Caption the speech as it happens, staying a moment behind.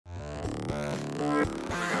What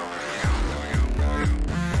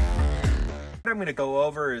I'm going to go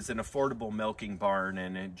over is an affordable milking barn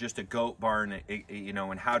and just a goat barn, you know,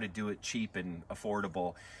 and how to do it cheap and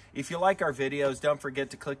affordable. If you like our videos, don't forget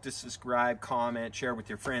to click to subscribe, comment, share with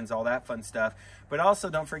your friends, all that fun stuff. But also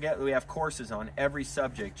don't forget that we have courses on every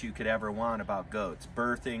subject you could ever want about goats: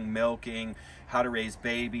 birthing, milking, how to raise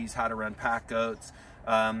babies, how to run pack goats.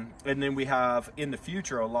 And then we have in the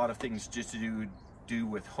future a lot of things just to do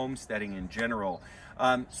with homesteading in general.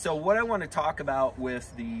 So what I want to talk about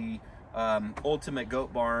with the ultimate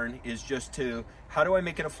goat barn is just how do I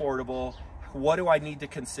make it affordable, what do I need to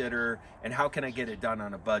consider, and how can I get it done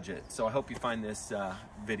on a budget. So I hope you find this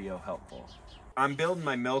video helpful. I'm building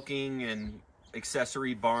my milking and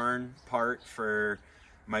accessory barn part for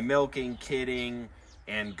my milking, kidding,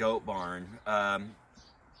 and goat barn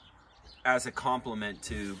as a complement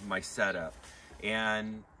to my setup.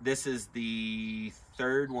 And this is the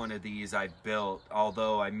third one of these I've built,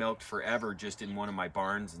 although I milked forever just in one of my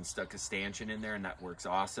barns and stuck a stanchion in there, and that works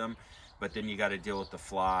awesome. But then you got to deal with the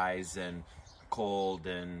flies and cold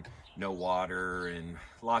and no water and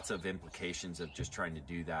lots of implications of just trying to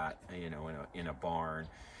do that, you know, in a barn.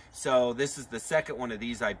 So this is the second one of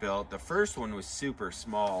these I built. The first one was super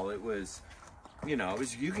small. It was, you know,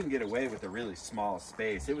 you can get away with a really small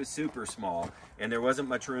space. It was super small and there wasn't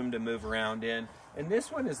much room to move around in. And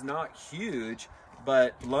this one is not huge,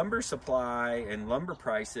 but lumber supply and lumber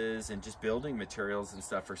prices and just building materials and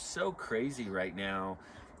stuff are so crazy right now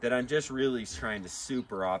that I'm just really trying to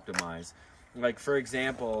super optimize. Like, for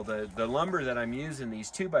example, the lumber that I'm using,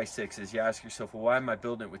 these 2x6s, you ask yourself, well, why am I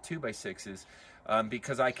building it with 2x6s?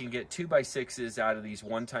 Because I can get 2x6s out of these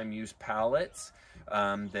one-time use pallets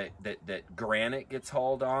that granite gets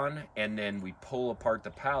hauled on, and then we pull apart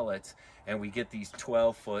the pallets and we get these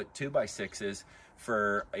 12-foot 2x6s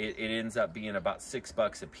for, it ends up being about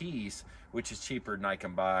 $6 a piece, which is cheaper than I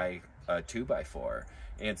can buy a 2x4.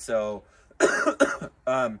 And so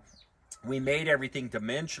we made everything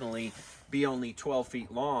dimensionally be only 12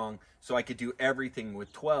 feet long, so I could do everything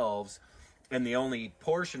with 12s. And the only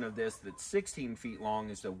portion of this that's 16 feet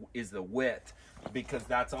long is the width, because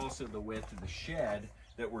that's also the width of the shed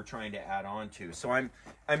that we're trying to add on to. So I'm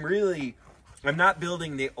not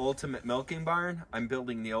building the ultimate milking barn. I'm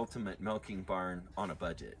building the ultimate milking barn on a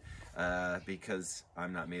budget, because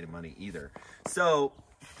I'm not made of money either. So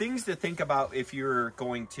things to think about if you're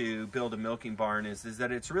going to build a milking barn is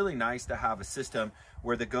that it's really nice to have a system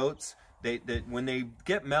where the goats, when they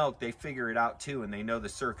get milk, they figure it out too, and they know the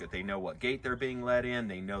circuit. They know what gate they're being let in.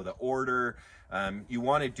 They know the order. You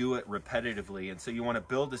want to do it repetitively, and so you want to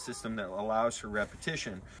build a system that allows for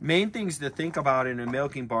repetition. Main things to think about in a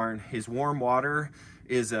milking barn is warm water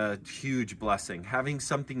is a huge blessing. Having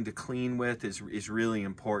something to clean with is really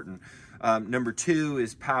important. Number two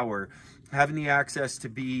is power. Having the access to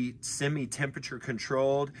be semi-temperature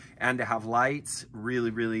controlled and to have lights,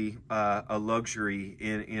 really a luxury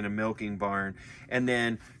in a milking barn. And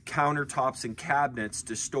then countertops and cabinets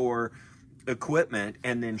to store equipment,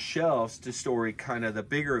 and then shelves to store kind of the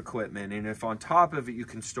bigger equipment. And if on top of it you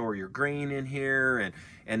can store your grain in here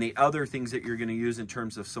and the other things that you're going to use in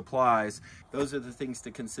terms of supplies, those are the things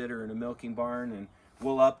to consider in a milking barn. And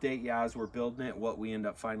we'll update you as we're building it, what we end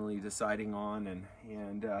up finally deciding on. And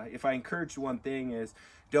if I encourage one thing is,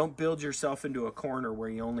 don't build yourself into a corner where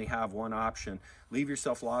you only have one option. Leave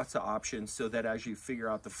yourself lots of options so that as you figure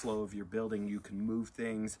out the flow of your building, you can move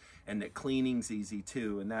things, and that cleaning's easy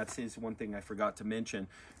too. And that's one thing I forgot to mention.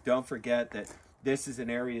 Don't forget that this is an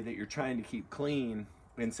area that you're trying to keep clean.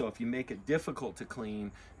 And so if you make it difficult to clean,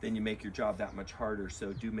 then you make your job that much harder.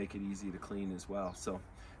 So do make it easy to clean as well. So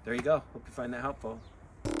there you go. Hope you find that helpful.